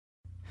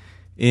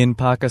In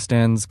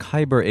Pakistan's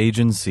Khyber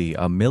agency,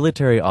 a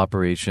military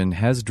operation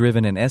has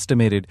driven an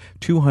estimated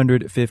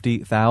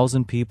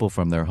 250,000 people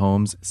from their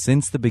homes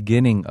since the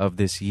beginning of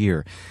this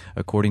year.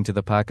 According to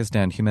the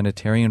Pakistan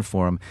Humanitarian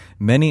Forum,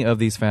 many of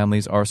these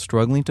families are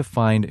struggling to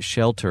find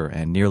shelter,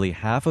 and nearly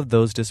half of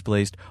those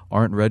displaced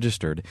aren't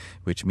registered,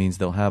 which means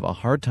they'll have a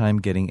hard time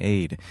getting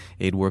aid.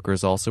 Aid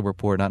workers also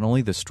report not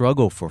only the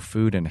struggle for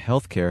food and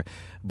health care,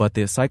 but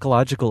the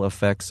psychological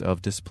effects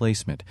of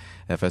displacement.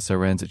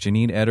 FSRN's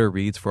Jeannine Etter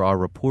reads for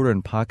our reporter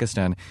in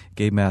Pakistan,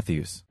 Gabe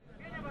Matthews.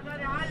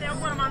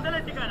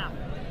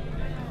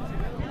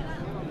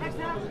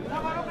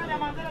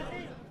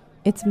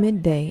 It's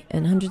midday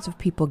and hundreds of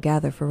people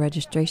gather for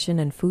registration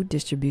and food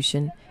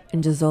distribution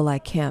in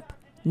Jazolai camp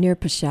near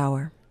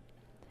Peshawar.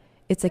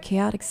 It's a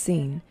chaotic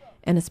scene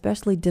and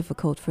especially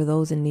difficult for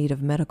those in need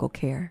of medical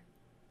care.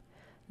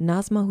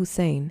 Nazma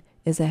Hussain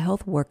is a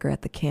health worker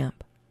at the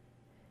camp.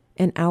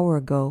 An hour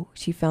ago,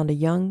 she found a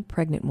young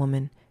pregnant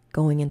woman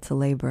going into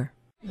labor.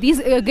 These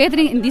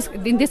gathering in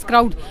this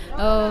crowd,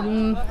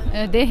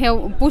 they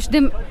have pushed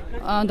them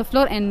on the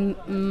floor, and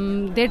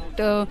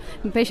that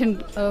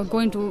patient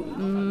going to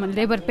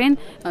labor pain.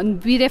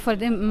 And we refer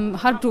them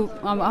her to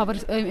our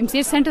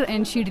MCH center,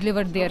 and she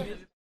delivered there.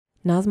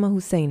 Nazma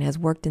Hussain has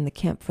worked in the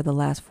camp for the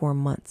last 4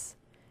 months.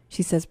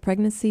 She says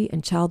pregnancy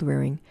and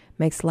child-rearing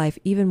makes life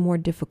even more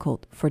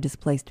difficult for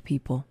displaced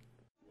people.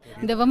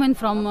 The women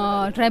from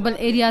tribal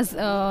areas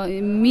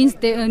means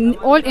they,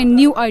 old and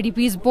new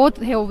IDPs both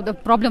have the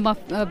problem of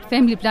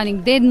family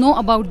planning. They know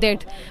about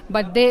that,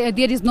 but there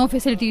is no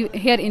facility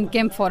here in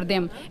camp for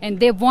them, and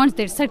they want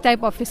that such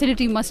type of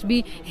facility must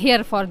be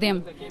here for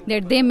them,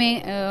 that they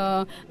may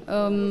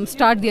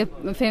start their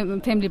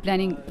family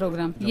planning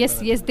program. Yes,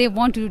 they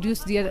want to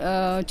reduce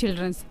their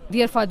children.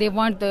 Therefore, they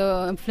want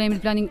the family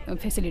planning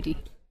facility.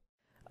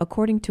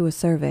 According to a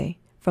survey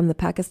from the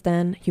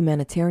Pakistan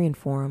Humanitarian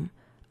Forum,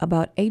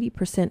 about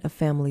 80% of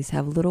families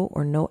have little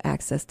or no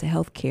access to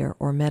health care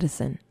or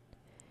medicine.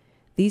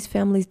 These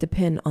families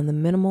depend on the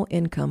minimal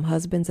income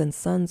husbands and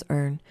sons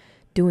earn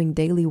doing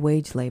daily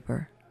wage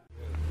labor.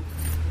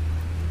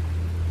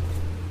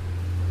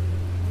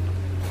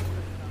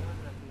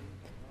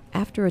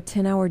 After a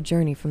 10-hour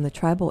journey from the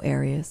tribal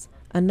areas,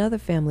 another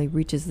family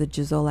reaches the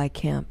Jazolai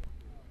camp.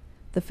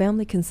 The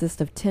family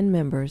consists of 10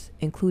 members,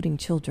 including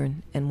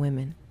children and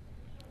women.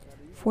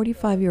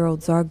 45-year-old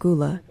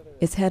Zargula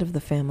is head of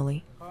the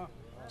family.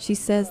 She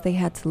says they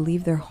had to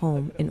leave their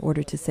home in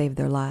order to save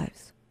their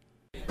lives.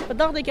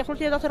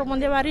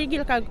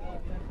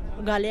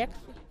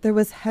 There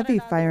was heavy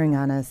firing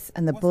on us,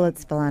 and the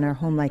bullets fell on our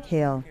home like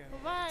hail.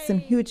 Some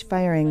huge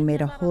firing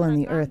made a hole in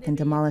the earth and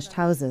demolished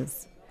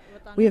houses.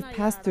 We have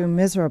passed through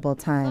miserable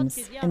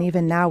times, and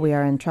even now we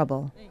are in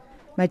trouble.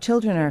 My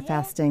children are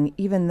fasting,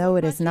 even though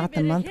it is not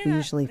the month we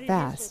usually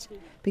fast,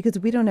 because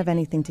we don't have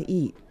anything to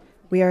eat.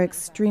 We are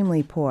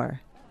extremely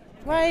poor.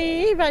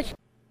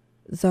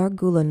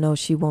 Zargula knows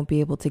she won't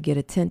be able to get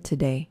a tent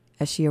today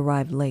as she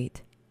arrived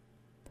late.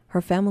 Her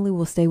family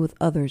will stay with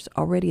others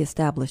already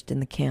established in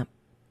the camp.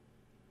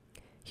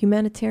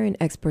 Humanitarian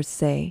experts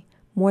say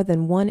more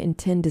than 1 in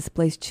 10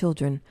 displaced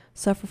children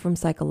suffer from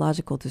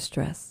psychological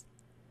distress.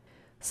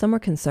 Some are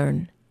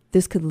concerned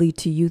this could lead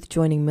to youth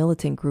joining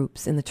militant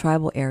groups in the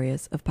tribal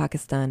areas of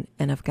Pakistan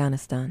and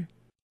Afghanistan.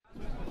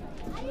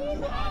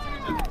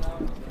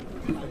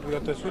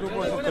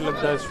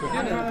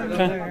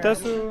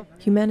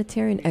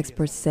 Humanitarian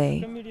experts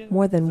say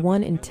more than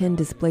 1 in 10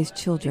 displaced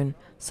children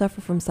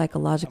suffer from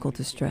psychological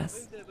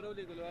distress.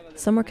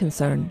 Some are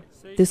concerned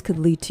this could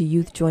lead to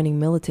youth joining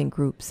militant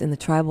groups in the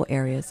tribal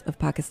areas of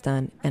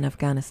Pakistan and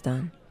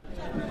Afghanistan.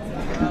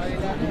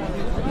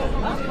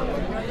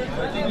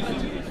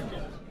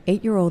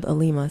 8-year-old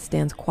Alima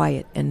stands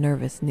quiet and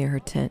nervous near her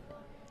tent.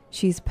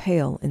 She's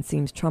pale and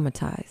seems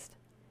traumatized.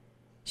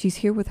 She's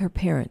here with her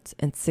parents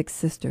and 6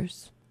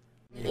 sisters.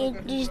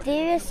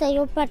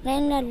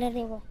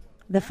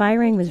 The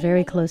firing was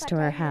very close to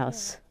our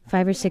house.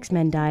 5 or 6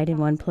 men died in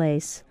one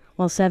place,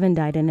 while 7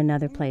 died in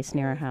another place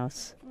near our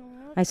house.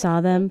 I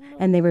saw them,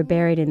 and they were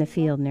buried in the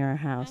field near our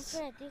house.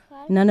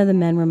 None of the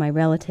men were my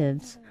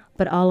relatives,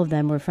 but all of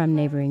them were from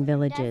neighboring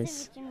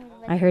villages.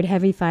 I heard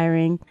heavy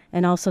firing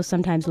and also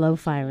sometimes low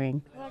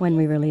firing when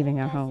we were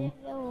leaving our home.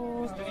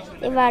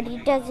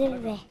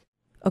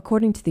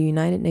 According to the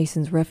United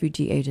Nations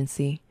Refugee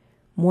Agency,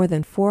 more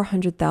than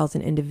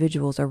 400,000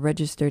 individuals are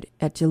registered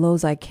at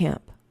Jazolai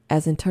camp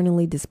as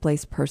internally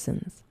displaced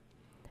persons.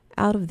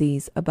 Out of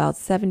these, about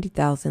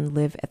 70,000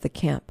 live at the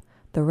camp.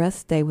 The rest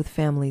stay with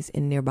families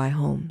in nearby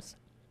homes.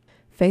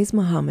 Faiz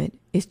Muhammad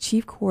is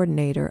chief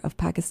coordinator of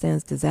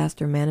Pakistan's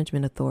Disaster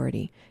Management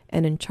Authority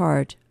and in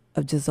charge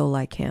of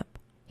Jazolai camp.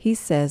 He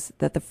says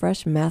that the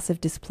fresh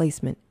massive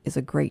displacement is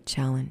a great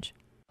challenge.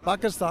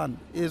 Pakistan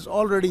is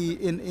already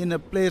in a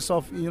place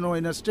of,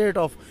 in a state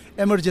of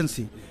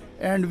emergency.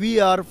 And we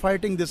are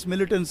fighting this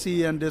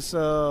militancy and this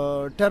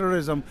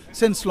terrorism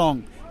since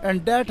long.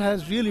 And that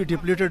has really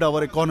depleted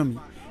our economy.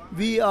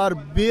 We are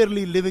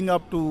barely living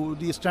up to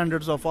the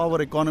standards of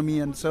our economy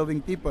and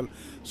serving people.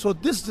 So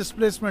this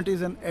displacement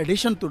is an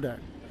addition to that.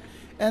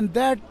 And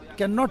that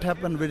cannot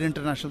happen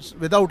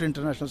without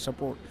international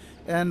support.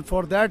 And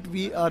for that,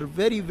 we are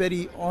very,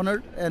 very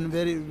honored and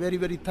very, very,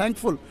 very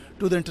thankful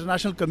to the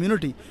international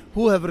community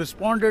who have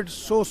responded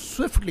so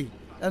swiftly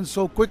and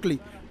so quickly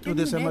to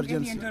this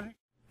emergency.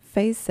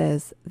 Faye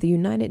says the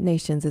United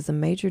Nations is a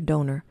major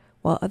donor,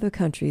 while other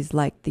countries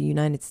like the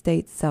United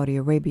States, Saudi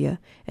Arabia,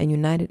 and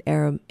United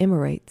Arab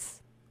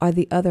Emirates are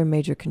the other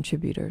major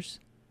contributors.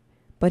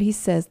 But he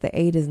says the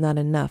aid is not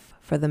enough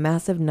for the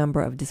massive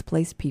number of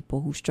displaced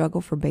people who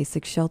struggle for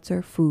basic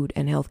shelter, food,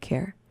 and health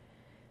care.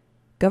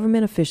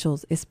 Government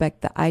officials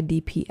expect the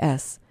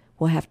IDPs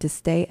will have to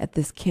stay at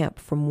this camp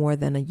for more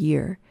than a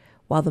year,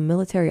 while the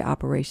military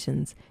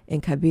operations in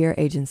Khyber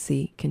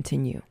agency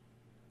continue.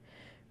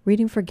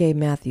 Reading for Gabe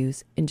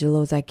Matthews in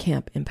Jalozai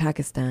Camp in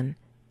Pakistan,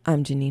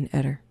 I'm Jeannine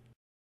Etter.